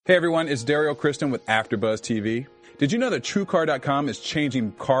Hey everyone, it's Dario Kristen with AfterBuzz TV. Did you know that TrueCar.com is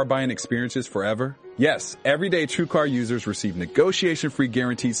changing car buying experiences forever? Yes, everyday TrueCar users receive negotiation-free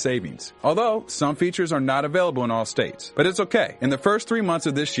guaranteed savings. Although, some features are not available in all states. But it's okay. In the first 3 months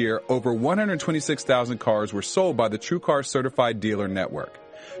of this year, over 126,000 cars were sold by the TrueCar Certified Dealer Network.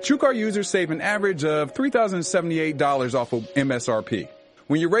 TrueCar users save an average of $3,078 off of MSRP.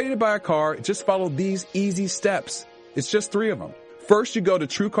 When you're ready to buy a car, just follow these easy steps. It's just 3 of them. First, you go to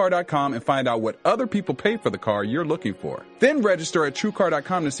TrueCar.com and find out what other people pay for the car you're looking for. Then register at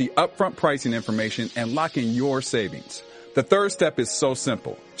TrueCar.com to see upfront pricing information and lock in your savings. The third step is so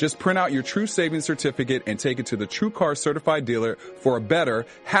simple. Just print out your True Savings Certificate and take it to the TrueCar Certified Dealer for a better,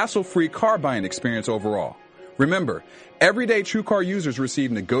 hassle-free car buying experience overall. Remember, everyday TrueCar users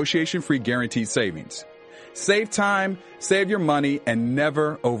receive negotiation-free guaranteed savings. Save time, save your money, and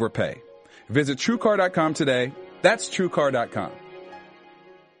never overpay. Visit TrueCar.com today. That's TrueCar.com.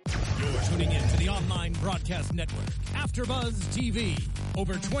 You're tuning in to the online broadcast network, AfterBuzz TV.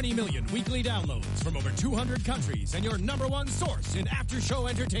 Over 20 million weekly downloads from over 200 countries and your number one source in after-show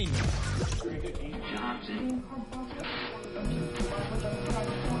entertainment.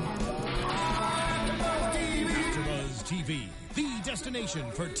 AfterBuzz TV, the destination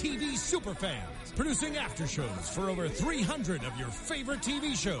for TV superfans. Producing after-shows for over 300 of your favorite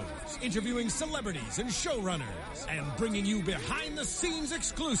TV shows. Interviewing celebrities and showrunners. And bringing you behind-the-scenes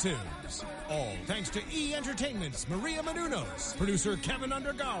exclusives. All thanks to E! Entertainment's Maria Menounos, producer Kevin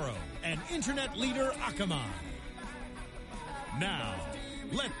Undergaro, and internet leader Akamai. Now,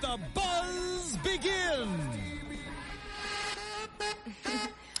 let the buzz begin!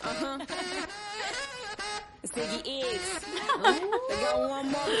 Ziggy X. I got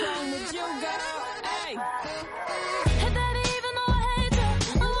one more song with you, girl. Hey.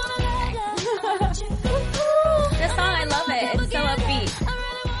 This song, I love it. It's so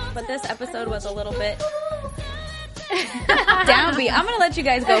upbeat. But this episode was a little bit downbeat. I'm going to let you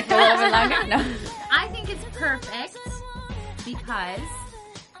guys go for a little bit longer. No. I think it's perfect because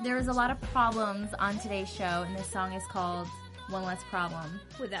there was a lot of problems on today's show, and this song is called One Less Problem.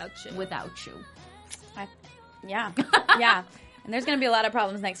 Without you. Without you. Yeah. And there's going to be a lot of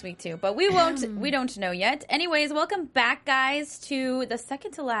problems next week, too. But we don't know yet. Anyways, welcome back, guys, to the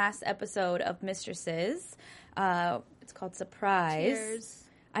second to last episode of Mistresses. It's called Surprise. Cheers.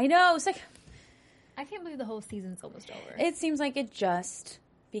 I know. I can't believe the whole season's almost over. It seems like it just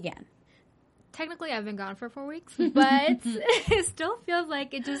began. Technically, I've been gone for 4 weeks, but it still feels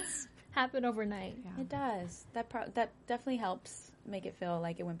like it just happened overnight. Yeah. It does. That definitely helps make it feel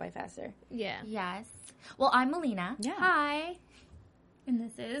like it went by faster. Yeah. Yes. Well, I'm Melina. Yeah. Hi. And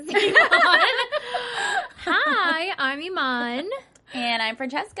this is Iman. Hi, I'm Iman. And I'm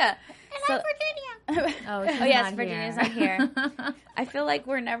Francesca. And I'm Virginia. Oh yes, Virginia's not here. I feel like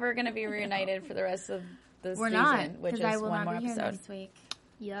we're never going to be reunited for the rest of the season, which is I will one more not be here episode. next week.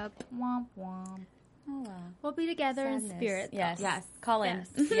 Yep. Womp womp. Oh, wow. We'll be together Sadness. in spirit. Yes. Call in.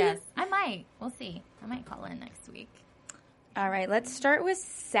 Yes. I might. We'll see. I might call in next week. All right, let's start with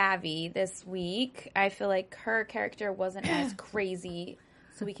Savvy this week. I feel like her character wasn't as crazy,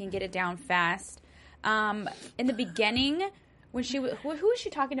 so we can get it down fast. In the beginning, when who was she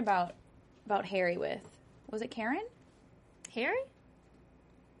talking about Harry with? Was it Karen? Harry?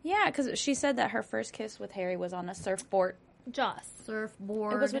 Yeah, because she said that her first kiss with Harry was on a surfboard. Joss.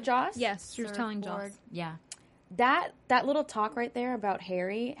 Surfboard. It was with Joss? Yes, she was telling Joss. Yeah. That little talk right there about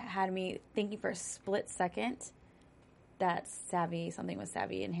Harry had me thinking for a split second that something with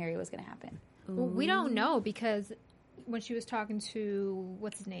Savvy and Harry was going to happen. Well, we don't know because when she was talking to,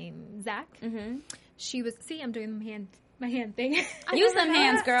 what's his name, Zach, she was, see, I'm doing my hand thing. Use them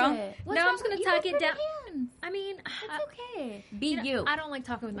hands, girl. No, I'm just going to tuck it down. I mean, it's okay. Be you. I don't like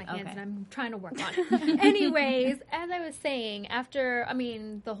talking with my hands, Okay. and I'm trying to work on it. Anyways, as I was saying, after,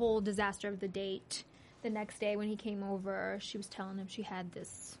 the whole disaster of the date, the next day when he came over, she was telling him she had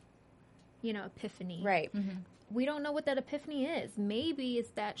this, epiphany. Right. Mm-hmm. We don't know what that epiphany is. Maybe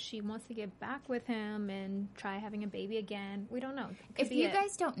it's that she wants to get back with him and try having a baby again. We don't know. If you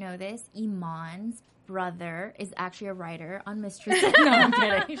guys don't know this, Iman's brother is actually a writer on Mistresses. No, I'm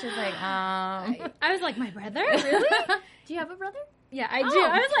kidding. She's like, I was like, my brother? Really? Do you have a brother? Yeah, I do.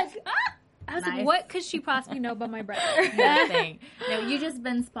 I was like, Nice. what could she possibly know about my brother? Nothing. No, you just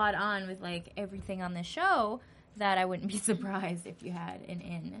been spot on with everything on the show that I wouldn't be surprised if you had an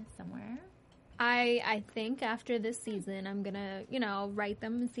in somewhere. I think after this season, I'm going to, write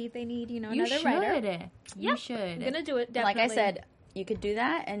them and see if they need, You another should. writer. You should. I'm going to do it, definitely. Like I said, you could do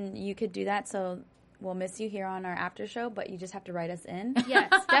that, and you could do that, so we'll miss you here on our after show, but you just have to write us in.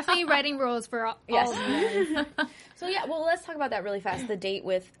 Yes, definitely writing roles for all of you guys. So, yeah, well, let's talk about that really fast. The date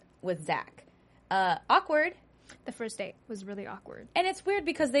with with Zach. Awkward. The first date was really awkward. And it's weird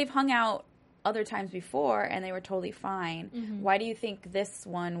because they've hung out other times before and they were totally fine. Mm-hmm. Why do you think this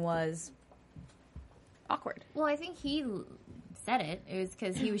one was awkward? Well, I think he said it. It was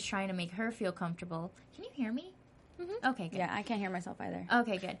because he was trying to make her feel comfortable. Can you hear me? Mm-hmm. Okay, good. Yeah, I can't hear myself either.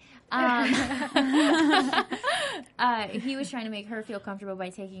 Okay, good. He was trying to make her feel comfortable by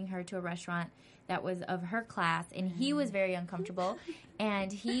taking her to a restaurant that was of her class, and he was very uncomfortable.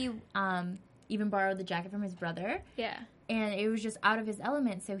 And he even borrowed the jacket from his brother. Yeah. And it was just out of his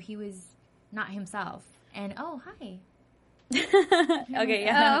element, so he was not himself. And, oh, hi. Okay,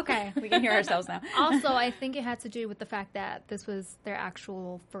 yeah. Oh, okay. We can hear ourselves now. Also, I think it had to do with the fact that this was their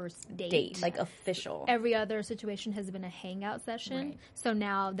actual first date. Like official. Every other situation has been a hangout session. Right. So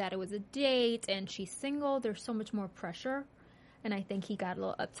now that it was a date and she's single, there's so much more pressure. And I think he got a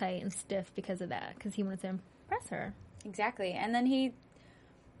little uptight and stiff because of that, because he wanted to impress her. Exactly. And then he,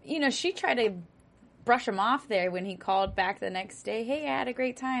 she tried to brush him off there when he called back the next day. Hey, I had a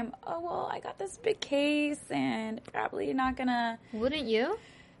great time. Oh, well, I got this big case and probably not gonna. Wouldn't you?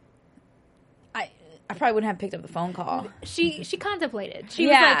 I probably wouldn't have picked up the phone call. She contemplated. She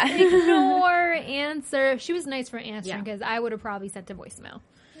Yeah. was like, ignore, answer. She was nice for answering Yeah. because I would have probably sent a voicemail.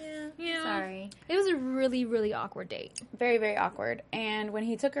 Yeah. Sorry. It was a really, really awkward date. Very, very awkward. And when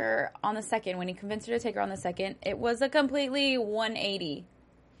he took her on the second, when he convinced her to take her on the second, it was a completely 180.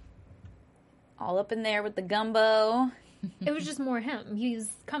 All up in there with the gumbo. It was just more him. He was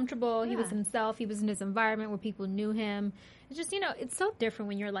comfortable. He was himself. He was in his environment where people knew him. It's just, it's so different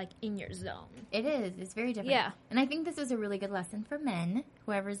when you're, like, in your zone. It is. It's very different. Yeah. And I think this is a really good lesson for men,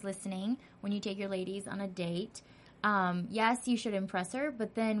 whoever's listening, when you take your ladies on a date. Yes, you should impress her,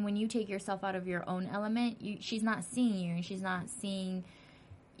 but then when you take yourself out of your own element, she's not seeing you, and she's not seeing,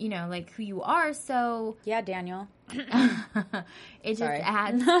 like, who you are, so Yeah, Daniel. it Sorry. just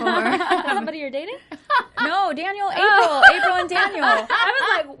adds for... Somebody you're dating? No, Daniel, April and Daniel. I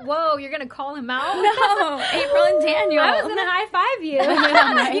was like, whoa, you're going to call him out? No, April and Daniel. I was going to high-five you.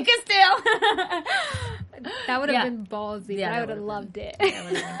 You can still. That would have Yeah. been ballsy. Yeah, but I that would have would've loved it.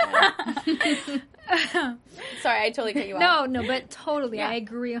 Sorry, I totally cut you off. No, but totally. Yeah. I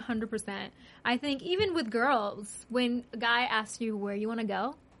agree 100%. I think even with girls, when a guy asks you where you want to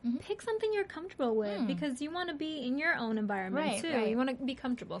go, pick something you're comfortable with because you want to be in your own environment Right, too. right. You want to be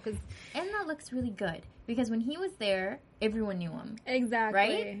comfortable because And that looks really good, because when he was there, everyone knew him. exactly.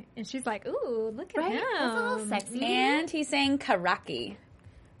 Right? And she's like, "Ooh, look at Right? him." That's a little sexy. And he sang Karaki.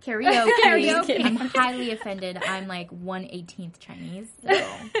 Karaoke. I'm highly offended. I'm like 1/18th Chinese. So.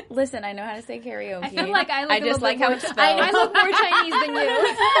 Listen, I know how to say karaoke. I feel like I look a just little like bit how more it's spelled. I look more Chinese than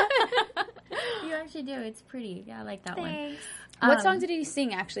you. You actually do. It's pretty. Yeah, I like that one. Thanks. What song did he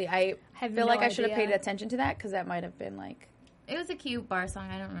sing, actually? I have feel no like I should have idea. paid attention to that because that might have been like... It was a cute bar song.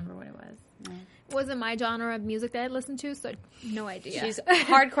 I don't remember what it was. Wasn't my genre of music that I listened to, so no idea. She's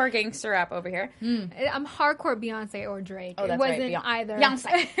hardcore gangster rap over here. I'm hardcore Beyonce or Drake. Oh, it that's wasn't right. either.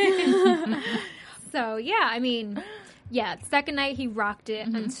 Beyonce. So yeah, I mean, second night he rocked it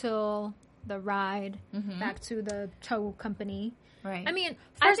until the ride back to the tow company. Right. I mean,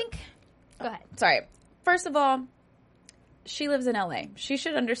 I think. Go ahead. Sorry. First of all, she lives in LA. She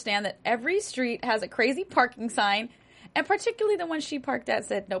should understand that every street has a crazy parking sign, and particularly the one she parked at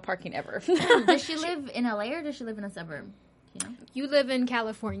said no parking ever. Does she live in LA or does she live in a suburb? You know? You live in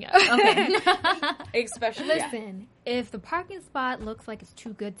California. Okay. Especially, Listen, if the parking spot looks like it's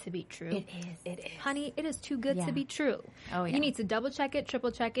too good to be true, It is. It is. honey, it is too good Yeah. to be true. Oh, yeah. You need to double check it,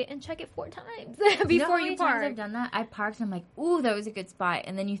 triple check it, and check it 4 times You know how before many you times park. I've done that? I parked and I'm like, ooh, that was a good spot.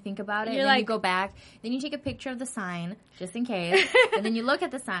 And then you think about it, You're and then you like- go back. Then you take a picture of the sign, just in case. And then you look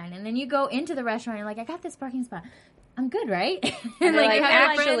at the sign. And then you go into the restaurant and you're like, I got this parking spot. I'm good, right? And they're like, you have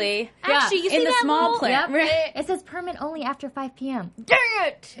your actually, friends- Actually, you in see the that small little- print. Yep. It says permit only after 5 p.m. Dang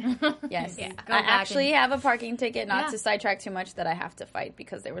it! Yes. Go I back actually have a parking ticket, not Yeah. to sidetrack too much, that I have to fight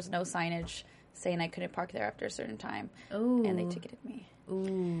because there was no signage saying I couldn't park there after a certain time. Ooh. And they ticketed me.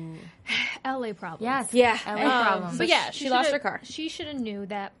 Ooh. LA problems. Yes. Yeah. LA problem. But yeah, she lost shoulda- her car. She should have knew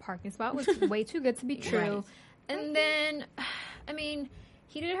that parking spot was way too good to be true. Right. And then, I mean,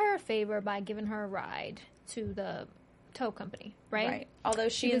 he did her a favor by giving her a ride to the tow company, right? Right. Although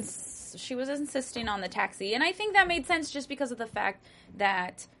she was insisting on the taxi. And I think that made sense just because of the fact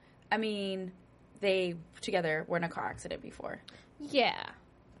that, I mean, they together were in a car accident before. Yeah,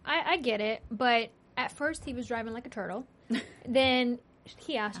 I get it. But at first, he was driving like a turtle. Then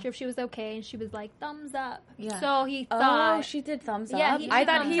he asked her if she was okay, and she was like, thumbs up. Yeah. So he thought... Oh, she did thumbs up. yeah, he I did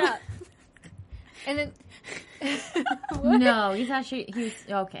thought thumbs he up. And then... No, he thought he was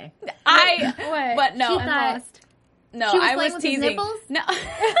okay. What? But no, She thought- no, She was I playing was with his teasing. nipples? No,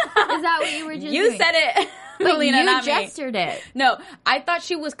 Is that what you were just You doing? said it, But Melina, you not me. gestured it. No, I thought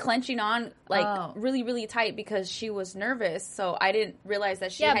she was clenching on Oh. really, really tight because she was nervous. So I didn't realize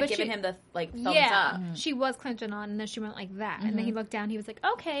that she Yeah, had but given she- him the thumbs Yeah, up. she was clenching on, and then she went like that, and then he looked down. He was like,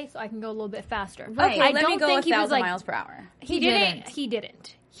 "Okay, so I can go a little bit faster." Right. Okay, I let don't me go think he was 1,000 like miles per hour. he didn't. didn't. He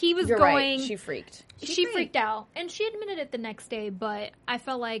didn't. He was You're going. right. She freaked. She freaked out, and she admitted it the next day. But I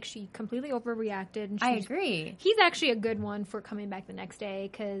felt like she completely overreacted. And I she's- agree. He's actually a good one for coming back the next day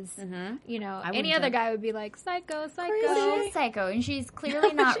because you know I any wouldn't other judge. guy would be like psycho, psycho. She is psycho, and she's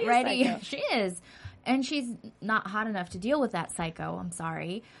clearly not She is ready. psycho. She is, and she's not hot enough to deal with that psycho. I'm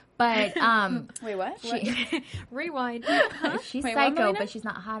sorry, but Wait, what? Rewind. she's Wait, what, psycho, Melina? but she's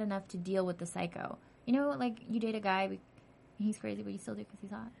not hot enough to deal with the psycho. You know, like you date a guy, he's crazy, but you still do because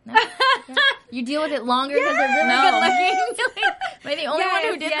he's hot. No? Yeah. You deal with it longer because they're really No. good looking. Am I the only one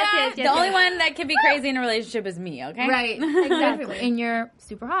who did that? The only one that can be crazy in a relationship is me, okay? Right, exactly. And you're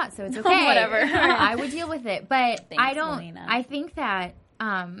super hot, so it's okay. Whatever. I would deal with it, but Thanks, I don't. Melina. I think that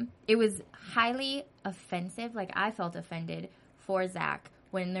it was highly offensive. Like I felt offended for Zach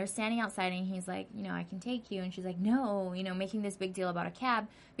when they're standing outside and he's like, you know, I can take you, and she's like, no, you know, making this big deal about a cab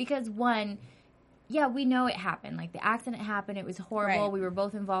because one. Yeah, we know it happened. Like, the accident happened. It was horrible. Right. We were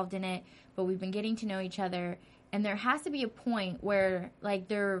both involved in it. But we've been getting to know each other. And there has to be a point where, like,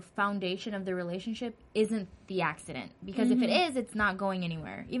 their foundation of the relationship isn't the accident. Because if it is, it's not going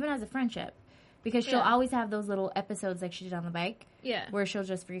anywhere. Even as a friendship. Because she'll Yeah. always have those little episodes like she did on the bike. Yeah. Where she'll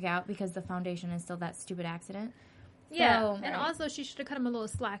just freak out because the foundation is still that stupid accident. Yeah, So- and also she should have cut him a little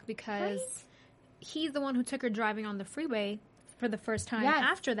slack because he's the one who took her driving on the freeway for the first time Yes.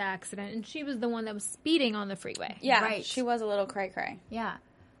 after the accident, and she was the one that was speeding on the freeway. Yeah, Right. she was a little cray-cray. Yeah.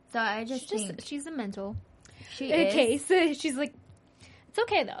 So I just think She's a mental she is. case. She's like, it's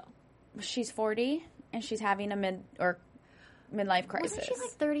okay though. She's 40, and she's having a midlife crisis. Wasn't she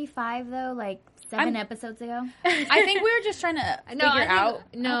like 35 though? Like 7 episodes ago? I think we were just trying to figure out.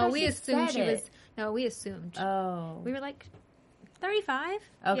 I No, thought we she assumed said she it. was. No, we assumed. Oh. We were like 35.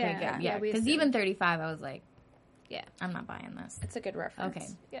 Okay, Yeah, good. Yeah, we because assumed. even 35, I was like, Yeah. I'm not buying this. It's a good reference. Okay,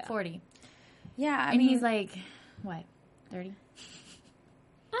 Yeah. 40. Yeah, I And mean, he's like, what, 30?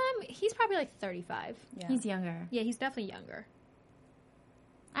 He's probably like 35. yeah. He's younger. Yeah, he's definitely younger.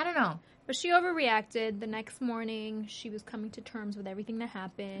 I don't know. But she overreacted. The next morning, she was coming to terms with everything that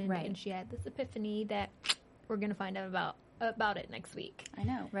happened, Right. and she had this epiphany that we're gonna find out about it next week. I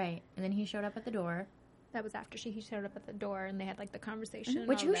know. Right. And then he showed up at the door. That was after he showed up at the door, and they had like the conversation. and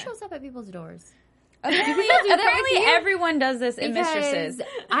Which, all who that. shows up at people's doors? Apparently, everyone does this in Mistresses.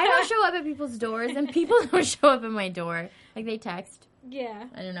 Because I don't show up at people's doors, and people don't show up at my door. Like, they text. Yeah.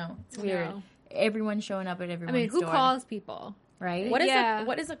 I don't know. It's weird. No. Everyone's showing up at I everyone's mean, who door. calls people? Right? What is Yeah.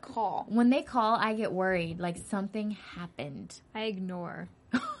 what is a call? When they call, I get worried. Like, something happened. I ignore.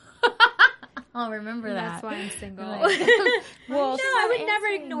 I'll remember that. That's why I'm single. Like- well, no, I would never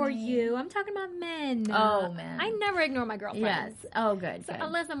answering ignore me? you. I'm talking about men. Oh, man. I never ignore my girlfriends. Yes. Oh, good. So good.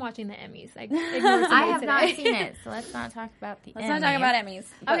 unless I'm watching the Emmys. I ignore I somebody have not today. seen it, so let's not talk about the Let's not talk about Emmys.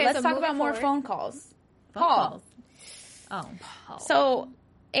 But Okay, let's so talk moving about more forward. phone calls. Phone calls. Oh. So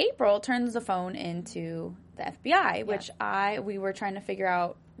April turns the phone into the FBI, which we were trying to figure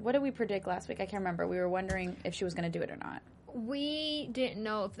out. What did we predict last week? I can't remember. We were wondering if she was going to do it or not. We didn't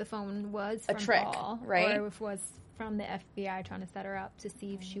know if the phone was A from trick, Paul, right? or if it was from the FBI trying to set her up to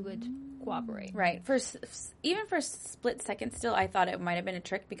see if she would cooperate. Right. Even for a split second, still, I thought it might have been a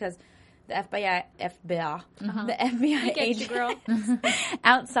trick because the FBI the FBI Get you, agents girl.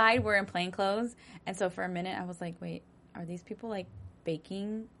 outside were in plain clothes, and so for a minute I was like, "Wait, are these people like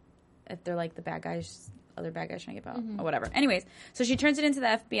baking? If they're like the bad guys, other bad guys trying to get out or whatever." Anyways, so she turns it into the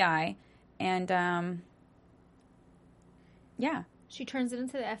FBI, and yeah, She turns it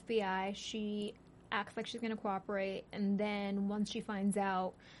into the FBI. She acts like she's going to cooperate, and then once she finds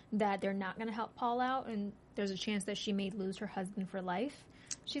out that they're not going to help Paul out, and there's a chance that she may lose her husband for life,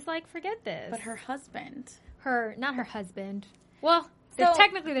 she's like, "Forget this." but her husband. not her husband. Well, So-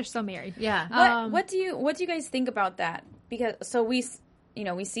 technically they're still married. Yeah. What do you guys think about that? Because so we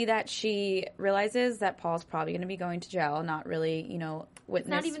see that she realizes that Paul's probably going to be going to jail, not really, witness. It's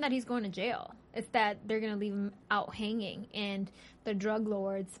not even that he's going to jail. It's that they're going to leave him out hanging, and the drug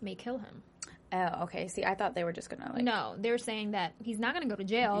lords may kill him. Oh, okay. See, I thought they were just going to No, they're saying that he's not going to go to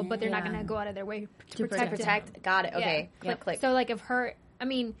jail, but they're not going to go out of their way to protect him. protect. Got it. Okay. Yeah. Click. So, like,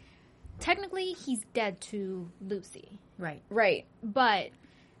 technically he's dead to Lucy, Right. Right. but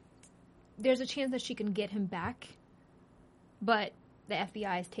there's a chance that she can get him back, but the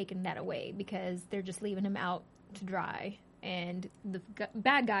FBI is taking that away because they're just leaving him out to dry, and the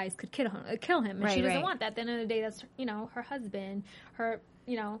bad guys could kill him, and Right, she doesn't right. want that. At the end of the day, that's her husband.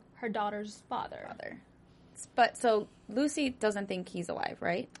 her daughter's father. But so Lucy doesn't think he's alive,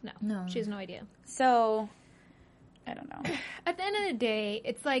 right? No, she has no idea. So I don't know. At the end of the day,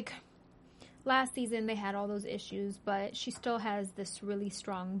 it's like last season they had all those issues, but she still has this really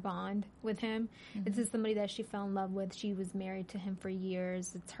strong bond with him. This is somebody that she fell in love with. She was married to him for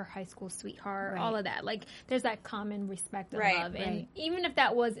years. It's her high school sweetheart, all of that. Like, there's that common respect and love. And even if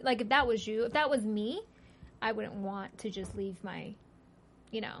that was, like, if that was you, if that was me, I wouldn't want to just leave my,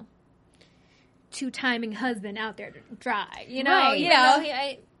 two-timing husband out there to dry,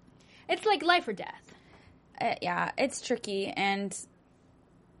 it's like life or death. Yeah, it's tricky, and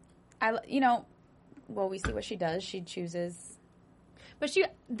we see what she does. She chooses. But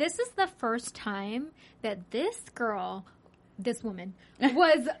this is the first time that this woman,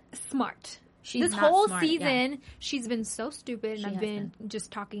 was smart. She's this not whole smart, season, she's been so stupid, and I've been just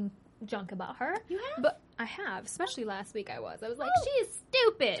talking junk about her. You have? But I have, especially last week I was like, she is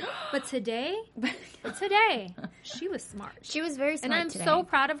stupid. But today, she was smart. She was very smart. And I'm today. so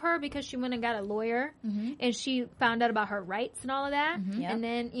proud of her because she went and got a lawyer and she found out about her rights and all of that. Yep. And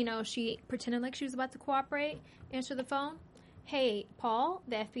then, she pretended like she was about to cooperate, answer the phone. Hey, Paul,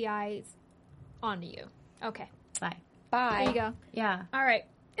 the FBI is on to you. Okay. Bye. There you go. Yeah. All right.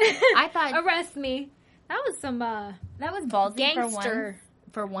 I thought arrest me. That was some that was ballsy gangster.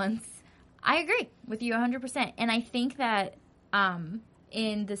 For once. I agree with you 100%. And I think that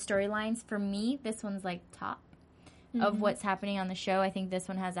in the storylines, for me, this one's like top of what's happening on the show. I think this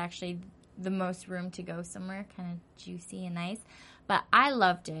one has actually the most room to go somewhere kind of juicy and nice. But I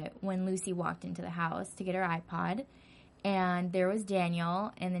loved it when Lucy walked into the house to get her iPod. And there was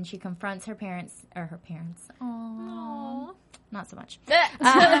Daniel, and then she confronts her parents. Aww. Not so much.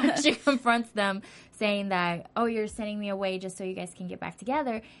 She confronts them saying that, you're sending me away just so you guys can get back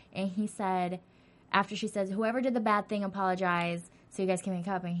together. And he said, after she says, whoever did the bad thing, apologize so you guys can make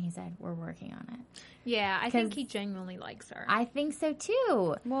up. And he said, we're working on it. Yeah, I think he genuinely likes her. I think so,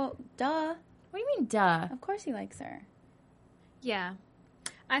 too. Well, duh. What do you mean, duh? Of course he likes her. Yeah.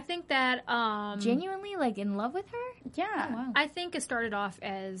 I think that... genuinely, like, in love with her? Yeah. Oh, wow. I think it started off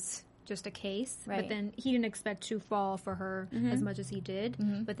as just a case, but then he didn't expect to fall for her as much as he did.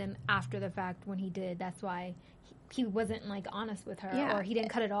 But then after the fact, when he did, that's why he wasn't, like, honest with her, or he didn't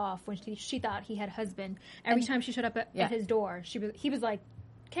cut it off when she thought he had a husband. Every time she showed up at his door, he was like,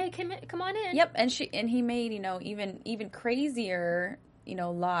 "Okay, come on in." Yep, and he made even crazier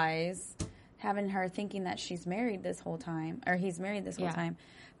lies, having her thinking that she's married this whole time, or he's married this whole time.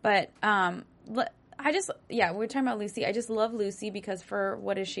 But we're talking about Lucy. I just love Lucy because for,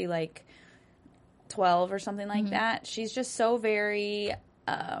 what is she, like 12 or something like that? She's just so very...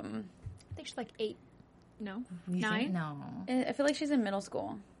 I think she's like 8. No? 9? No. I feel like she's in middle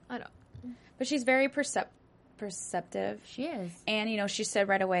school. I don't. But she's very perceptive. She is. And, she said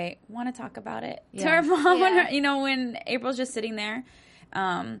right away, want to talk about it to Yeah. her mom when April's just sitting there.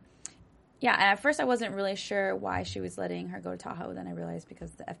 Yeah, and at first I wasn't really sure why she was letting her go to Tahoe. Then I realized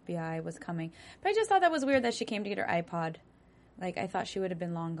because the FBI was coming. But I just thought that was weird that she came to get her iPod. Like, I thought she would have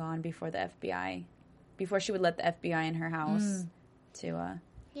been long gone before she would let the FBI in her house to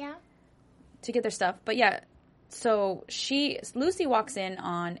get their stuff. But yeah, so Lucy walks in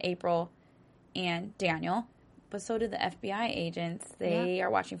on April and Daniel, but so did the FBI agents. They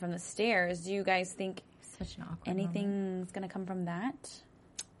are watching from the stairs. Do you guys think Such an awkward anything's going to come from that?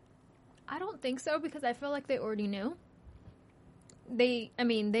 I don't think so because I feel like they already knew.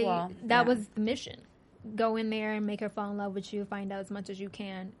 That was the mission. Go in there and make her fall in love with you, find out as much as you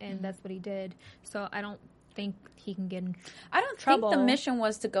can, and that's what he did. So I don't think he can get in trouble. Think the mission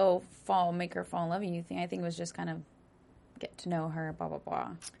was to make her fall in love with you. I think it was just kind of get to know her, blah, blah, blah.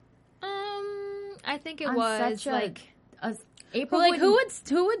 I think it was April. Who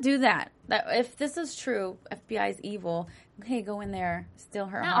would do that? That if this is true, FBI is evil. Hey, go in there, steal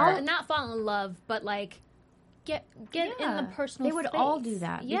her heart. Not fall in love, but like get in the personal. They would space. all do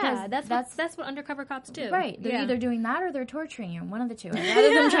that. Yeah, that's what undercover cops do. Right. They're either doing that or they're torturing you. One of the two. I'd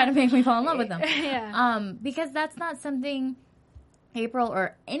rather them try to make me fall in love with them. Yeah. Because that's not something April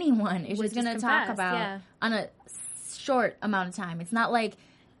or anyone is just going to talk about on a short amount of time. It's not like,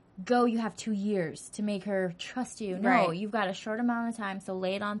 you have 2 years to make her trust you. No, you've got a short amount of time, so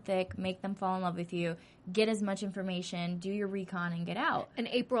lay it on thick, make them fall in love with you, get as much information, do your recon, and get out. And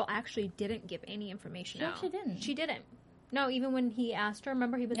April actually didn't give any information out. She didn't. She didn't. No, even when he asked her,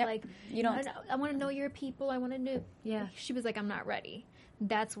 remember, he was like, "You don't. I want to know your people. I want to know." Yeah. She was like, "I'm not ready."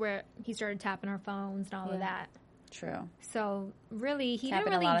 That's where he started tapping her phones and all of that. True. So really, he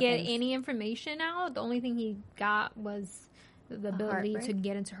Tapping didn't really get any information out. The only thing he got was the ability to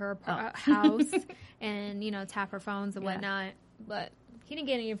get into her house and tap her phones and whatnot. But he didn't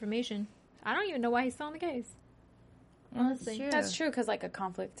get any information. I don't even know why he's still on the case. Honestly. true. That's true, because like a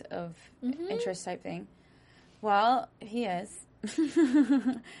conflict of interest type thing. Well, he is.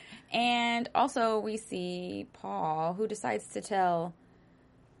 And also we see Paul, who decides to tell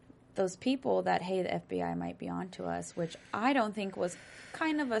those people that, hey, the FBI might be onto us, which I don't think was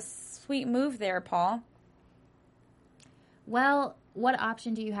kind of a sweet move there, Paul. Well, what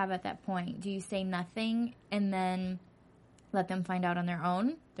option do you have at that point? Do you say nothing and then let them find out on their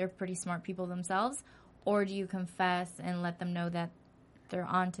own? They're pretty smart people themselves. Or do you confess and let them know that they're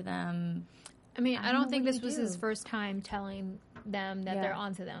onto them? I mean, I don't think what this do was you his do? first time telling them that they're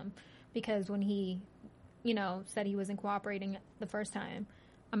onto them. Because when he, said he wasn't cooperating the first time,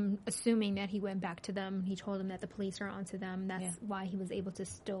 I'm assuming that he went back to them. He told them that the police are onto them. That's why he was able to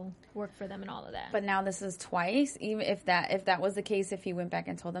still work for them and all of that. But now this is twice. Even if that was the case, if he went back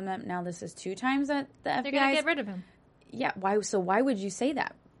and told them that, now this is 2 times that the FBI. they're going to get rid of him. Yeah. Why? So why would you say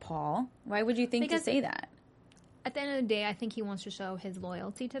that, Paul? Why would you think Because- to say that? At the end of the day, I think he wants to show his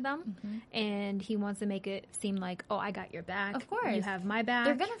loyalty to them. And he wants to make it seem like, oh, I got your back. Of course. You have my back.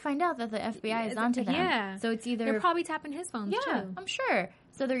 They're going to find out that the FBI is onto them. Yeah. So it's either... They're probably tapping his phones, Yeah, too. I'm sure.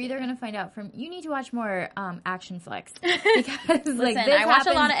 So they're either going to find out from... You need to watch more Action Flicks. Because, Listen, this I watch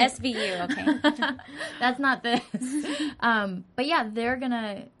a lot of happens- SVU, okay? That's not this. But yeah, they're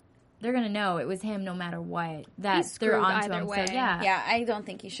gonna know it was him no matter what. That He's they're screwed onto either him. way. So yeah. Yeah, I don't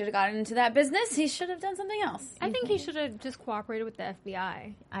think he should have gotten into that business. He should have done something else. I think he should have just cooperated with the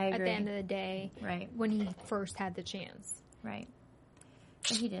FBI. I At agree. the end of the day. Right. When he first had the chance. Right.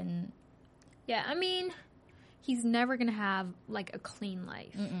 But he didn't. Yeah, I mean, he's never going to have, like, a clean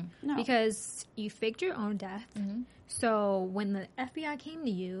life. No. Because you faked your own death. So when the FBI came to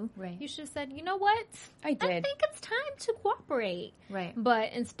you, Right. you should have said, you know what? I did. I think it's time to cooperate. Right.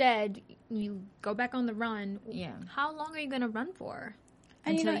 But instead, you go back on the run. Yeah. How long are you going to run for?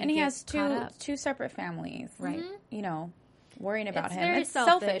 And Until and he get has caught up. two separate families. Right. Worrying about It's him. very It's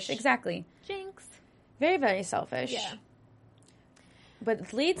selfish. Exactly. Jinx. Very, very selfish. Yeah. But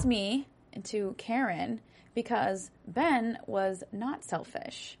it leads me into Karen because Ben was not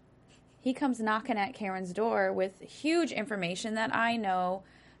selfish. He comes knocking at Karen's door with huge information that I know.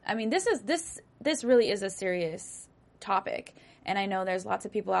 I mean, this really is a serious topic, and I know there's lots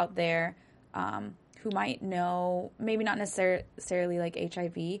of people out there who might know, maybe not necessarily like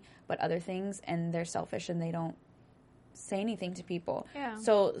HIV, but other things, and they're selfish and they don't say anything to people. Yeah.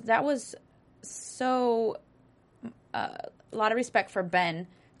 So that was a lot of respect for Ben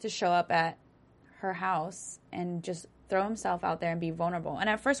to show up at her house and just throw himself out there and be vulnerable. And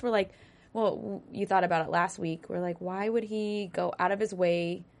at first we're like, well, you thought about it last week. We're like, why would he go out of his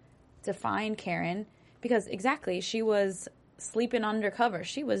way to find Karen? Because exactly, she was sleeping undercover.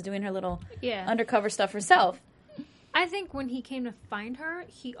 She was doing her little undercover stuff herself. I think when he came to find her,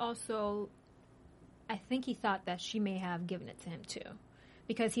 I think he thought that she may have given it to him too.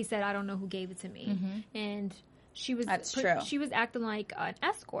 Because he said, I don't know who gave it to me. And she was That's true. She was acting like an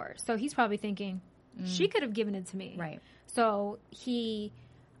escort. So he's probably thinking, she could have given it to me. Right. So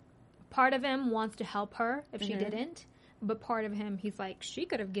part of him wants to help her if she didn't. But part of him, he's like, she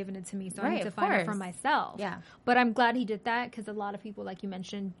could have given it to me, so I Right, need to of find her course. for myself. Yeah. But I'm glad he did that because a lot of people, like you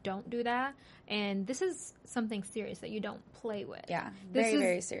mentioned, don't do that. And this is something serious that you don't play with. Yeah, This very, is-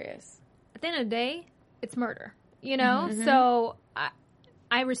 very serious. At the end of the day, it's murder, So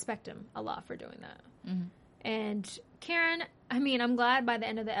I respect him a lot for doing that. And Karen, I mean, I'm glad by the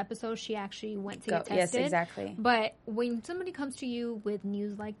end of the episode she actually went to get tested. Yes, exactly. But when somebody comes to you with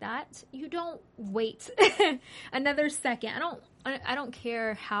news like that, you don't wait another second. I don't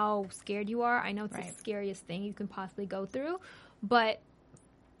care how scared you are. I know it's the scariest thing you can possibly go through, but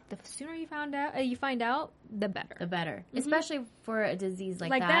the sooner you find out, the better. The better. Especially for a disease like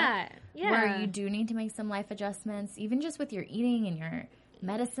Like that. Yeah. Where you do need to make some life adjustments, even just with your eating and your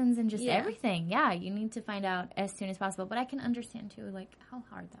medicines and just everything. Yeah, you need to find out as soon as possible. But I can understand, too, like, how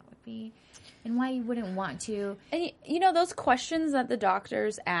hard that would be and why you wouldn't want to. And, those questions that the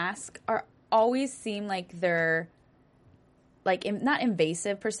doctors ask always seem like they're, like, not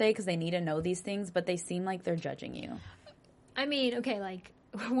invasive per se because they need to know these things, but they seem like they're judging you. I mean, okay, like,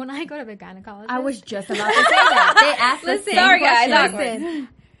 when I go to the gynecologist. I was just about to say that. They asked the same Sorry, guys. question. Listen,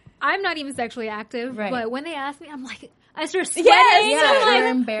 I'm not even sexually active, Right. but when they ask me, I'm like, I start sweating. Yes, I'm like, you're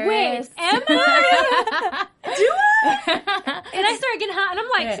embarrassed. Wait, am I? Do I? And I start getting hot, and I'm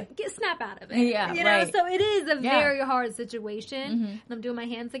like, Right. get snap out of it. Yeah, you know. right. So it is a Yeah. very hard situation. And I'm doing my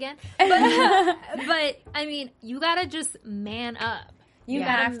hands again, but I mean, you gotta just man up. You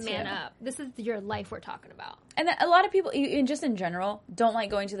gotta have to. man up. This is your life we're talking about. And a lot of people, just in general, don't like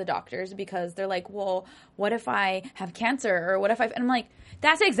going to the doctors because they're like, well, what if I have cancer? Or what if and I'm like,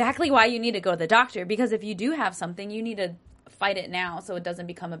 that's exactly why you need to go to the doctor. Because if you do have something, you need to fight it now so it doesn't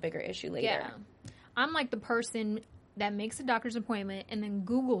become a bigger issue later. Yeah. I'm like the person that makes a doctor's appointment and then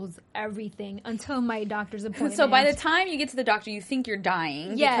Googles everything until my doctor's appointment. So by the time you get to the doctor, you think you're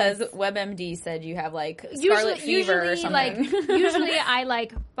dying because WebMD said you have like scarlet fever or something. Usually I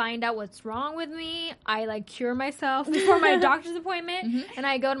like find out what's wrong with me. I like cure myself before my doctor's appointment, and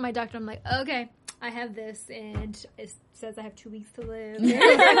I go to my doctor. I'm like, okay, I have this, and it says I have 2 weeks to live.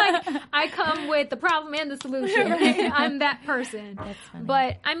 Like, I come with the problem and the solution. I'm that person. That's funny.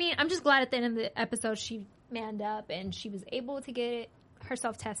 But I mean, I'm just glad at the end of the episode she manned up and she was able to get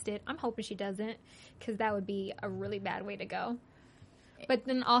herself tested. I'm hoping she doesn't, because that would be a really bad way to go. But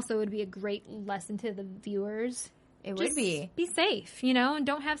then also it would be a great lesson to the viewers. It Just would be. Be safe, and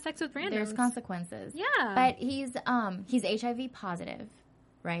don't have sex with randoms. There's consequences. Yeah. But he's HIV positive,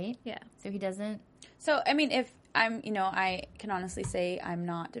 right? Yeah. So he doesn't. So, I mean, if I'm, I can honestly say I'm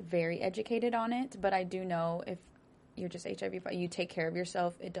not very educated on it, but I do know if you're just HIV, you take care of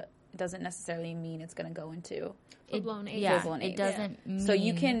yourself, it doesn't necessarily mean it's going to go into Full-blown AIDS. Yeah, full-blown it AIDS. doesn't mean... So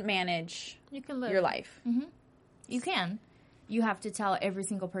you can manage You can live your life. Mm-hmm. You can. You have to tell every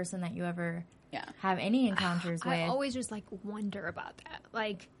single person that you ever Yeah. have any encounters with. I always just wonder about that.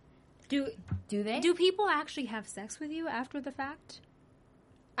 Like, do they? do people actually have sex with you after the fact?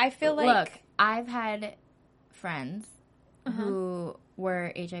 I feel like... Look, I've had friends who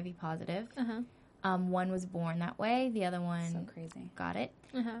were HIV positive. One was born that way. The other one So crazy. got it.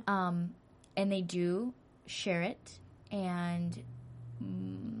 And they do share it, and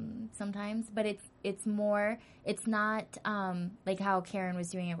sometimes, but it's more. It's not like how Karen was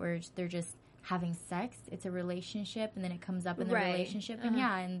doing it, where they're just having sex. It's a relationship, and then it comes up in the relationship,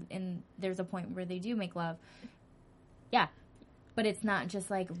 and and there's a point where they do make love. Yeah, but it's not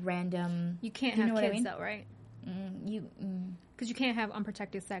just like random. You can't you have know kids, what I mean? though, right? Because you can't have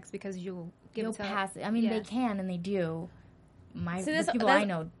unprotected sex because you'll give You'll it to pass it. I mean, they can and they do. The people I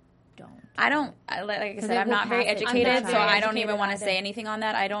know don't. I don't, like I said, they I'm will not very pass it. educated, I'm not so very I don't even educated want to either. say anything on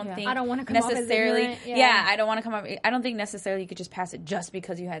that. I don't think I don't wanna come off as necessarily. ignorant, yeah. I don't want to come up. I don't think necessarily you could just pass it just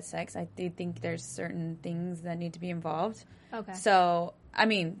because you had sex. I do think there's certain things that need to be involved. Okay. So, I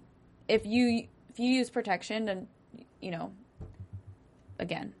mean, if you use protection, then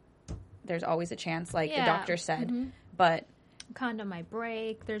again, there's always a chance, like the doctor said. But Condom might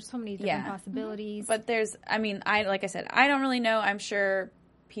break. There's so many different possibilities. But like I said, I don't really know. I'm sure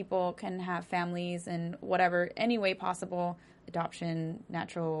people can have families and whatever, any way possible, adoption,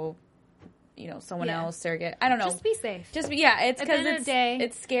 natural, someone else, surrogate. I don't know. Just be safe. It's because end of the day,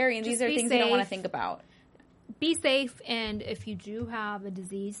 it's scary, and these are be things you don't want to safe. think about. Be safe, and if you do have a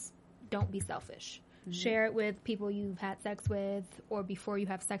disease, don't be selfish. Share it with people you've had sex with, or before you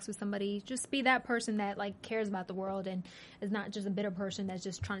have sex with somebody. Just be that person that cares about the world and is not just a bitter person that's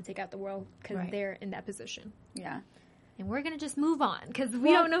just trying to take out the world because they're in that position. Yeah. And we're gonna just move on because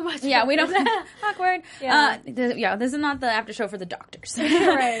we don't know much. Yeah, about we don't. this. Awkward. Yeah. This is not the after show for the doctors.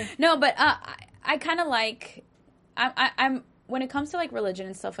 Right. No, but I kind of like. I'm when it comes to religion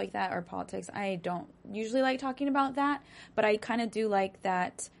and stuff like that or politics. I don't usually like talking about that, but I kind of do like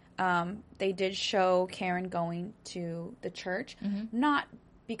that. They did show Karen going to the church, not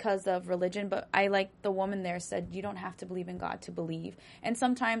because of religion, but I like the woman there said, you don't have to believe in God to believe. And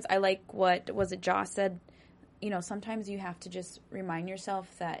sometimes I like what, was it Joss said, sometimes you have to just remind yourself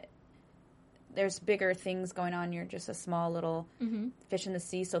that there's bigger things going on. You're just a small little fish in the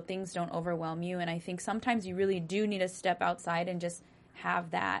sea, so things don't overwhelm you. And I think sometimes you really do need to step outside and just have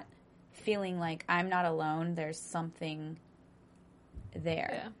that feeling like I'm not alone. There's something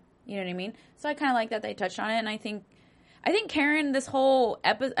there. Yeah. You know what I mean? So I kind of like that they touched on it, and I think Karen, this whole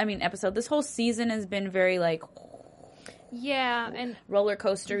episode, this whole season has been very and roller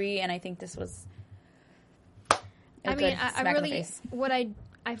coastery, and I think this was. I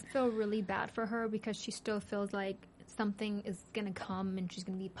feel really bad for her because she still feels like something is going to come and she's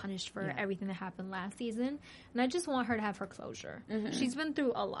going to be punished for everything that happened last season. And I just want her to have her closure. She's been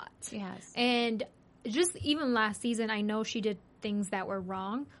through a lot. She has. And just even last season, I know she did things that were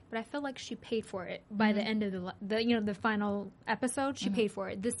wrong, but I feel like she paid for it by the end of the final episode. She paid for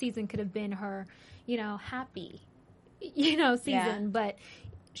it. This season could have been her, happy, season, but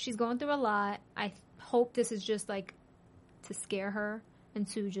she's going through a lot. I hope this is just to scare her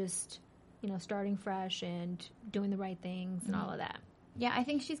into just, starting fresh and doing the right things and all of that. Yeah, I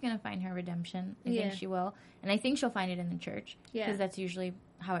think she's going to find her redemption. I think she will. And I think she'll find it in the church. Yeah. Because that's usually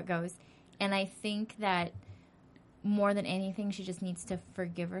how it goes. And I think that more than anything, she just needs to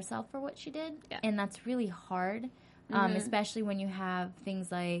forgive herself for what she did. Yeah. And that's really hard, especially when you have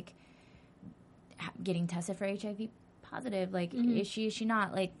things like getting tested for HIV positive. Like, is she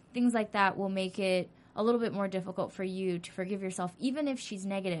not? Like, things like that will make it a little bit more difficult for you to forgive yourself. Even if she's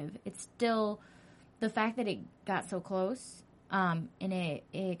negative, it's still the fact that it got so close and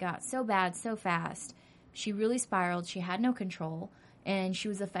it got so bad so fast. She really spiraled. She had no control. And she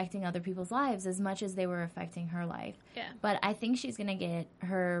was affecting other people's lives as much as they were affecting her life. Yeah. But I think she's going to get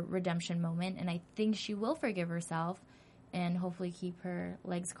her redemption moment, and I think she will forgive herself and hopefully keep her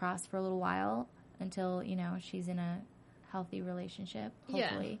legs crossed for a little while until, she's in a healthy relationship,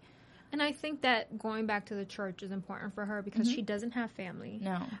 hopefully. Yeah. And I think that going back to the church is important for her because she doesn't have family.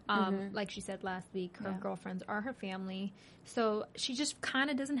 No. Like she said last week, her girlfriends are her family. So she just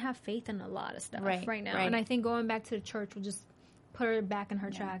kind of doesn't have faith in a lot of stuff right now. Right. And I think going back to the church will just put her back in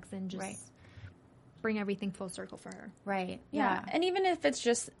her tracks and just bring everything full circle for her. Right. Yeah. And even if it's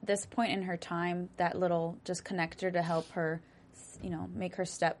just this point in her time, that little just connector to help her, make her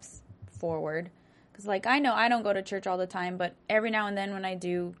steps forward. Because, I know I don't go to church all the time, but every now and then when I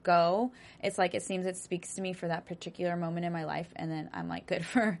do go, it's like it seems it speaks to me for that particular moment in my life, and then I'm, good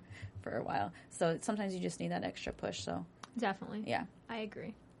for a while. So sometimes you just need that extra push, so. Definitely. Yeah. I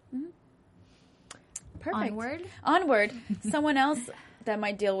agree. Perfect. Onward. Someone else that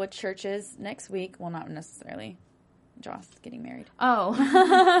might deal with churches next week. Well, not necessarily. Joss getting married. Oh.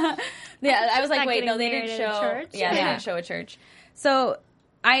 Yeah, I was like, Not wait, getting no, they married didn't at a show. church? Yeah, they didn't show a church. So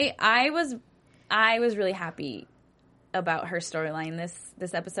I was really happy about her storyline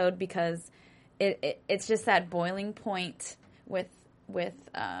this episode because it's just that boiling point with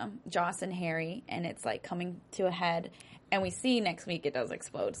Joss and Harry, and it's coming to a head, and we see next week it does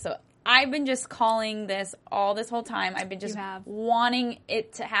explode. So I've been just calling this whole time. I've been just wanting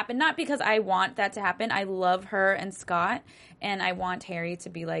it to happen. Not because I want that to happen. I love her and Scott, and I want Harry to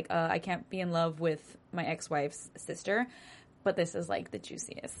be I can't be in love with my ex-wife's sister, but this is the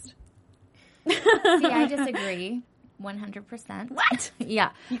juiciest. See, I disagree 100%. What? Yeah.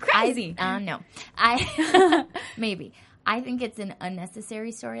 You crazy. No. Maybe. I think it's an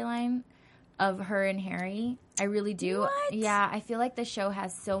unnecessary storyline of her and Harry. I really do. What? Yeah, I feel like the show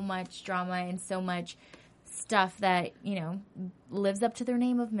has so much drama and so much stuff that, lives up to their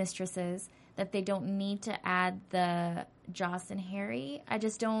name of mistresses that they don't need to add the Joss and Harry. I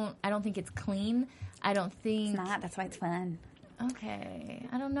don't think it's clean. I don't think... It's not. That's why it's fun. Okay.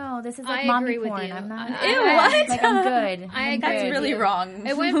 I don't know. This is I mommy agree with porn. you. I'm not... Ew, what? I'm good. I agree. That's really wrong.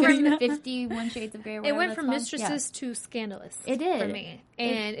 It went from 51 Shades of Grey. It went from mistresses to scandalous. It did. For me.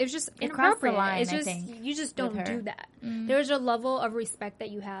 And it was just it crossed the inappropriate. line, It's I just, think, you just don't do that. Mm-hmm. There's a level of respect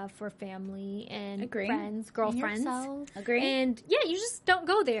that you have for family and friends, girlfriends. Agree. And yeah, you just don't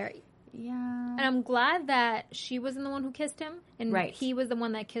go there. Yeah. And I'm glad that she wasn't the one who kissed him, and Right. he was the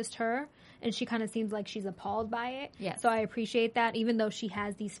one that kissed her, and she kind of seems like she's appalled by it. Yes. So I appreciate that, even though she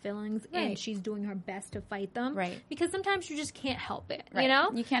has these feelings, Right. and she's doing her best to fight them. Right. Because sometimes you just can't help it, Right. you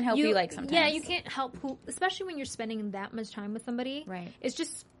know? You can't help who you like sometimes. Yeah, you can't help who, especially when you're spending that much time with somebody. Right. It's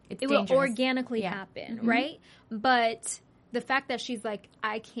just, It's it dangerous. will organically Yeah. happen, right? But the fact that she's like,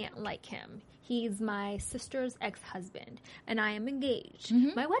 I can't like him. He's my sister's ex-husband, and I am engaged.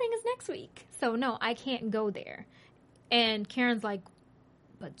 My wedding is next week. So, no, I can't go there. And Karen's like,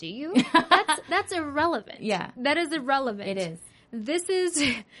 but do you? That's irrelevant. Yeah. That is irrelevant. It is. This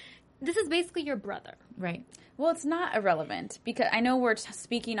is basically your brother. Right. Well, it's not irrelevant because I know we're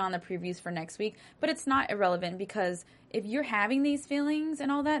speaking on the previews for next week, but it's not irrelevant because if you're having these feelings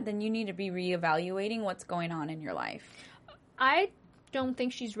and all that, then you need to be reevaluating what's going on in your life. I don't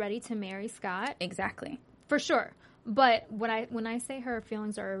think she's ready to marry Scott. Exactly. For sure. But when I say her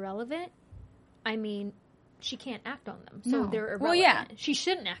feelings are irrelevant, I mean she can't act on them. So No. they're irrelevant. Well, yeah. She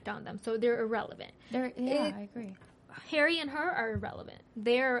shouldn't act on them. So they're irrelevant. I agree. Harry and her are irrelevant.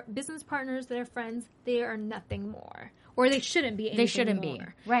 They're business partners, they're friends, they are nothing more. Or they shouldn't be anything They shouldn't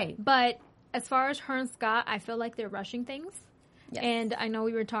more. be. Right. But as far as her and Scott, I feel like they're rushing things. Yes. And I know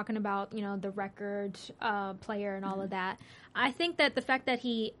we were talking about, the record player and all of that. I think that the fact that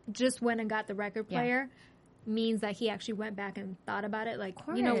he just went and got the record player means that he actually went back and thought about it. Like,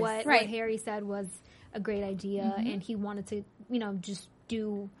 you know what? Right. What Harry said was a great idea, and he wanted to, just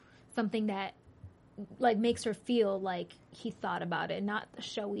do something that, makes her feel like he thought about it. Not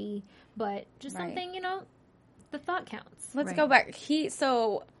showy, but just something, the thought counts. Let's go back.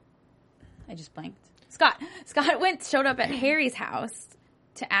 I just blanked. Scott showed up at Harry's house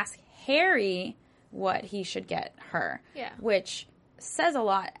to ask Harry what he should get her. Yeah. Which says a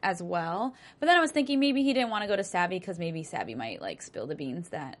lot as well. But then I was thinking maybe he didn't want to go to Savvy because maybe Savvy might spill the beans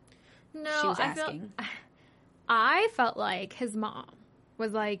that she was asking. I felt like his mom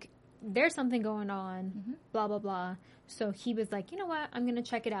was like, there's something going on, blah, blah, blah. So he was like, you know what? I'm going to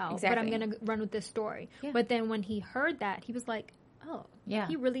check it out, but I'm going to run with this story. Yeah. But then when he heard that, he was like, oh,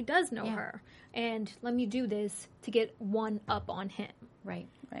 he really does know her. And let me do this to get one up on him. Right.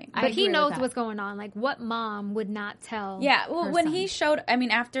 But he knows what's going on. Like, what mom would not tell? Yeah, well, her when son? he showed, I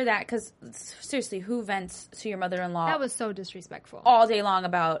mean, after that, because seriously, who vents to your mother-in-law? That was so disrespectful. All day long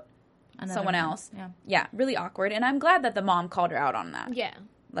about someone man. else. Yeah, really awkward. And I'm glad that the mom called her out on that. Yeah.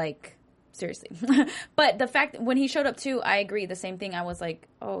 Like, seriously. But the fact, when he showed up too, I agree, the same thing. I was like,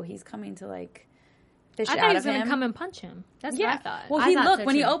 oh, he's coming to, like, fish I out thought he was of him. going to come and punch him. That's what I thought. Well, he looked,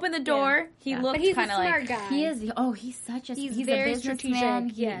 when he opened the door, he looked but he's kind a of smart like... guy. He is. Oh, he's such a... He's very a businessman.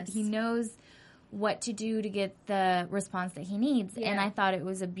 strategic. Yes. He knows what to do to get the response that he needs. Yeah. And I thought it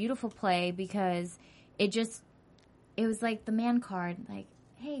was a beautiful play because it was like the man card. Like,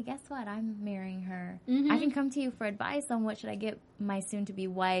 hey, guess what? I'm marrying her. I can come to you for advice on what should I get my soon-to-be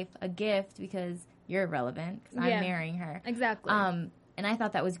wife a gift because you're irrelevant because I'm marrying her. Exactly. And I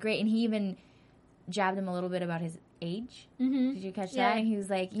thought that was great. And he even jabbed him a little bit about his age. Did you catch that? And he was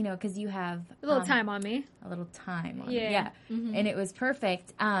like, you know, because you have... a little time on me. A little time on it. Yeah. And it was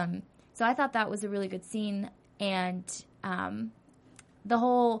perfect. So I thought that was a really good scene. And the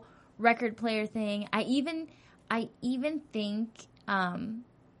whole record player thing, I even think...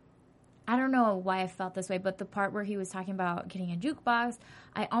 I don't know why I felt this way, but the part where he was talking about getting a jukebox,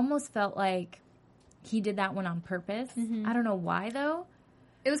 I almost felt like he did that one on purpose. I don't know why, though.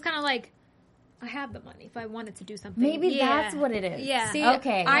 It was kind of like, I have the money if I wanted to do something. Maybe that's what it is. Yeah. See,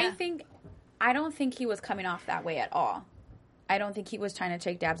 okay. I don't think he was coming off that way at all. I don't think he was trying to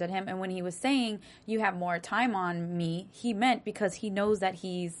take dabs at him. And when he was saying, you have more time on me, he meant because he knows that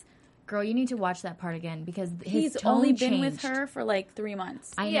he's... Girl, you need to watch that part again because his he's tone only changed. been with her for like 3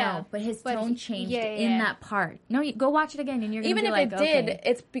 months. I know, but his tone changed in that part. No, go watch it again and you're going to be like, even if it did,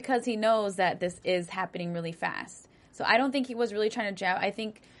 it's because he knows that this is happening really fast. So I don't think he was really trying to jab. I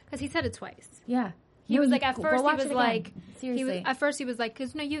think... Because he said it twice. Yeah. He was like, at first he was like, seriously. At first he was like,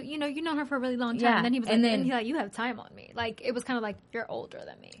 because you know her for a really long time. And then he was like, and he's like, you have time on me. Like, it was kind of like, you're older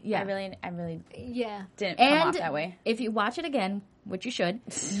than me. Yeah. I really yeah. didn't come off that way. If you watch it again, which you should,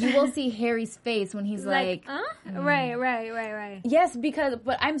 you will see Harry's face when he's like Right. Yes,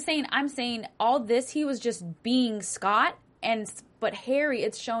 but I'm saying all this, he was just being Scott, but Harry,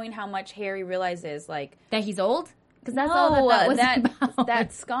 it's showing how much Harry realizes, like... That he's old? Because that's all that was about.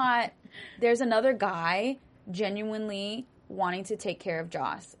 That Scott, there's another guy genuinely wanting to take care of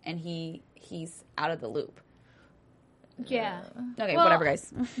Joss, and he's out of the loop. Yeah. Okay, whatever,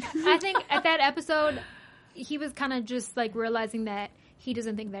 guys. I think at that episode, he was kind of just like realizing that he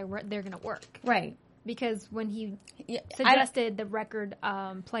doesn't think they're going to work. Right. Because when he suggested the record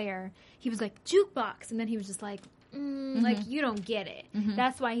player, he was like, jukebox. And then he was just like, like, you don't get it.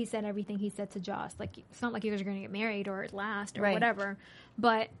 That's why he said everything he said to Joss. Like, it's not like you guys are going to get married or last or whatever.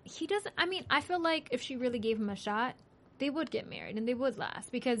 But he doesn't, I mean, I feel like if she really gave him a shot, they would get married and they would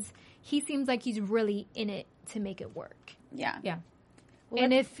last. Because he seems like he's really in it to make it work. Yeah. Yeah. Well,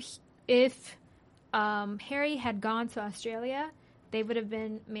 and if Harry had gone to Australia, they would have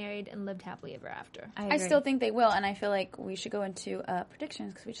been married and lived happily ever after. I still think they will, and I feel like we should go into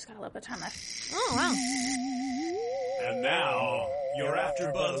predictions because we just got a little bit of time left. Oh, wow. And now, your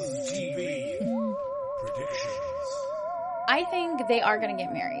AfterBuzz TV predictions. I think they are going to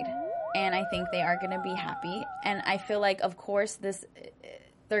get married, and I think they are going to be happy, and I feel like, of course,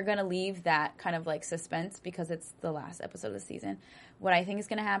 they're going to leave that kind of like suspense because it's the last episode of the season. What I think is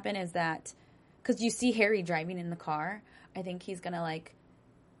going to happen is that, because you see Harry driving in the car, I think he's going to like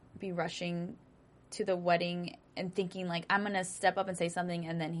be rushing to the wedding and thinking like, I'm going to step up and say something,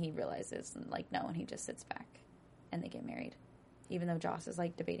 and then he realizes like, no, and he just sits back and they get married, even though Joss is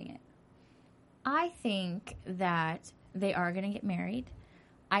like debating it. I think that they are going to get married.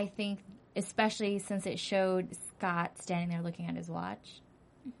 I think, especially since it showed Scott standing there looking at his watch,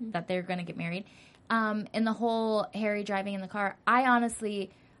 that they're going to get married. And the whole Harry driving in the car, I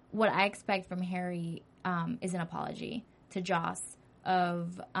honestly, what I expect from Harry is an apology to Joss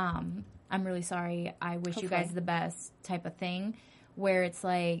of, I'm really sorry, I wish you guys the best type of thing, where it's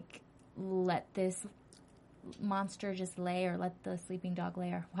like, let this monster just lay, or let the sleeping dog lay,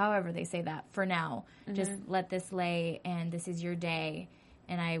 or however they say that for now. Just let this lay, and this is your day,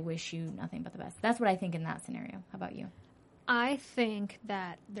 and I wish you nothing but the best. That's what I think in that scenario. How about you? I think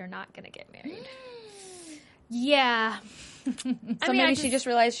that they're not going to get married. Yeah. So maybe she just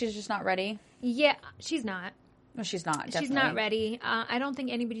realized she's just not ready. Yeah, she's not. Well, she's not. Definitely. She's not ready. I don't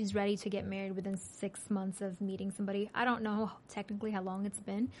think anybody's ready to get married within 6 months of meeting somebody. I don't know technically how long it's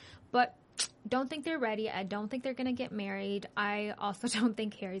been, but don't think they're ready. I don't think they're going to get married. I also don't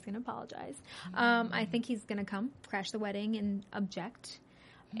think Harry's going to apologize. I think he's going to come, crash the wedding, and object.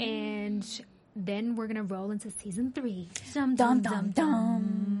 And then we're going to roll into season 3. Dum, dum, dum,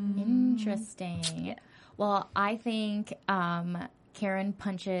 dum. Interesting. Yeah. Well, I think Karen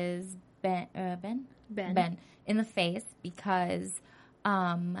punches Ben in the face because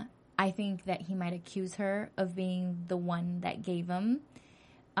I think that he might accuse her of being the one that gave him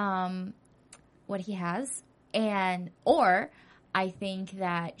what he has, or I think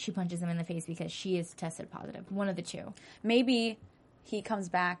that she punches him in the face because she is tested positive. One of the two. Maybe he comes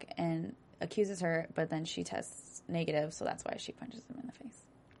back and accuses her, but then she tests negative, so that's why she punches him in the face.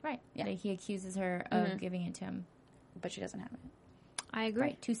 Right. Yeah. He accuses her of giving it to him, but she doesn't have it. I agree.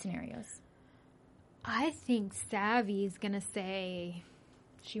 Right. 2 scenarios. I think Savvy's going to say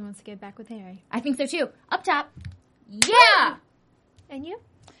she wants to get back with Harry. I think so too. Up top. Yeah! And you?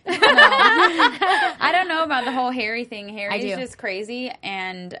 No. I don't know about the whole Harry thing. Harry's just crazy.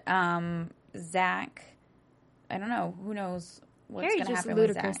 And Zach, I don't know. Who knows what's going to happen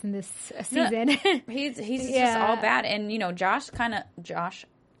with Zach. Harry's just ludicrous in this season. No, he's just all bad. And, Josh kind of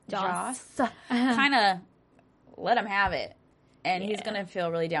let him have it. And he's going to feel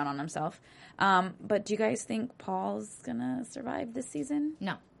really down on himself. But do you guys think Paul's going to survive this season?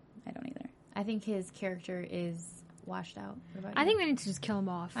 No. I don't either. I think his character is washed out. I think they need to just kill him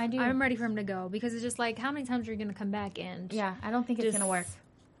off. I do. I'm ready for him to go because it's just like, how many times are you going to come back? And yeah, I don't think it's going to work.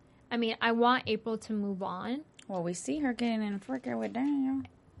 I mean, I want April to move on. Well, we see her getting in a fricker with Daniel.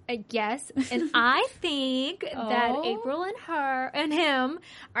 Yes, and I think that April and her and him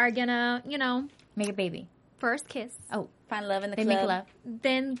are going to, make a baby. First kiss. Oh. Find love in the club. Make love.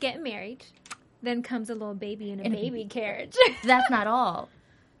 Then get married. Then comes a little baby in a baby carriage. That's not all.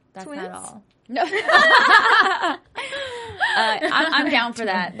 That's Twins? not all. No. I'm down for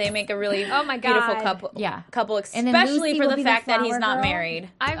that. They make a really beautiful couple. Yeah. Couple, especially for the fact that he's not married.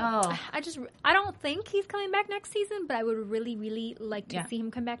 I don't think he's coming back next season, but I would really, really like to see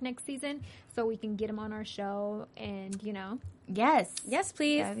him come back next season so we can get him on our show and, Yes. Yes,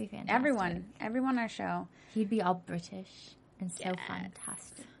 please. That would be fantastic. Everyone on our show. He'd be all British and so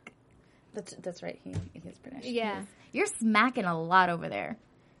fantastic. That's right. He is British. Yeah. You're smacking a lot over there.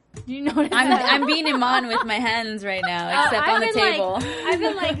 Do you know what I'm being him on with my hands right now, except on the table. I've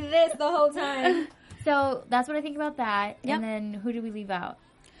been like this the whole time. So that's what I think about that. Yep. And then who do we leave out?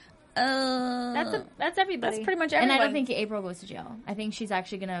 That's everybody. That's pretty much everyone. And I don't think April goes to jail. I think she's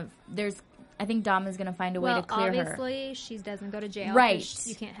actually going to... I think Dom is going to find a way to clear her. Obviously, she doesn't go to jail. Right.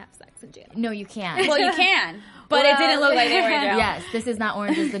 You can't have sex in jail. No, you can't. Well, you can. But it didn't look like they were in jail. Yes, this is not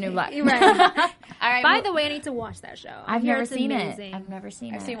Orange is the New Black. Right. All right. By the way, I need to watch that show. I've never seen it. I've never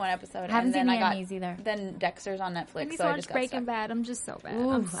seen it. I've seen one episode. I haven't seen the Emmys either. Then Dexter's on Netflix. I need so to I watch just got Breaking stuck. Bad. I'm just so bad.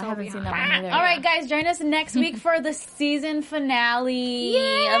 Ooh, I'm so I haven't seen that one either. All right, guys, join us next week for the season finale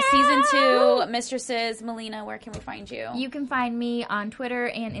of season 2. Mistresses, Melina, where can we find you? You can find me on Twitter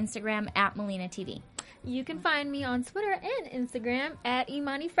and Instagram at Melina TV. You can find me on Twitter and Instagram at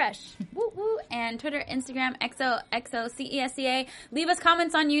Imani Fresh. Woo woo. And Twitter, Instagram, XOXOCESCA. Leave us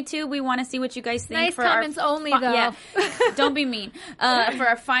comments on YouTube. We want to see what you guys think. Nice comments only, though. Yeah. Don't be mean. For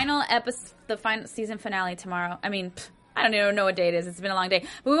our final episode, the final season finale tomorrow. I mean, I don't even know what day it is. It's been a long day.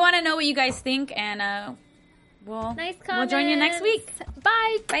 But we want to know what you guys think, and we'll join you next week.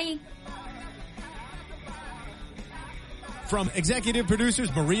 Bye. Bye. From executive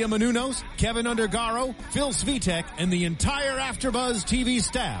producers Maria Menounos, Kevin Undergaro, Phil Svitek, and the entire AfterBuzz TV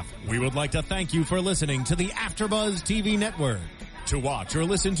staff, we would like to thank you for listening to the AfterBuzz TV network. To watch or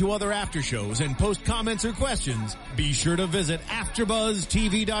listen to other after shows and post comments or questions, be sure to visit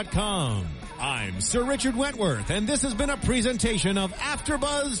AfterBuzzTV.com. I'm Sir Richard Wentworth, and this has been a presentation of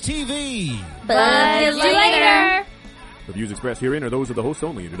AfterBuzz TV. Buzz you later. The views expressed herein are those of the hosts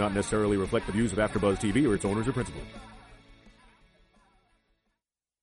only and do not necessarily reflect the views of AfterBuzz TV or its owners or principals.